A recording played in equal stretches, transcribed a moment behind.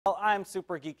Well, I'm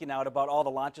super geeking out about all the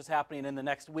launches happening in the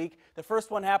next week. The first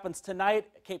one happens tonight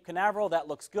at Cape Canaveral. That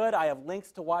looks good. I have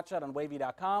links to watch that on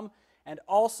WAVY.com and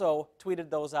also tweeted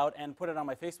those out and put it on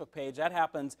my Facebook page. That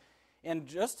happens in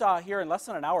just here in less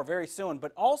than an hour, very soon.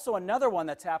 But also another one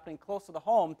that's happening close to the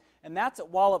home, and that's at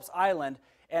Wallops Island.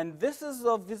 And this is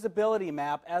a visibility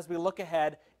map as we look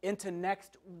ahead into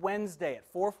next Wednesday.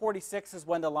 At 4:46 is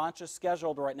when the launch is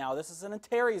scheduled right now. This is an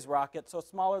Antares rocket, so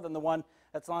smaller than the one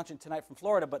that's launching tonight from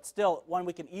Florida, but still one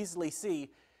we can easily see.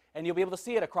 And you'll be able to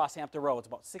see it across Hampton Roads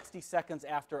about 60 seconds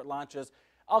after it launches.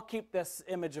 I'll keep this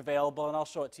image available, and I'll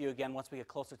show it to you again once we get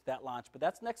closer to that launch. But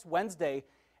that's next Wednesday,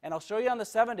 and I'll show you on the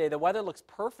 7-day. The weather looks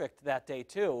perfect that day,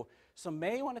 too. So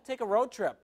may want to take a road trip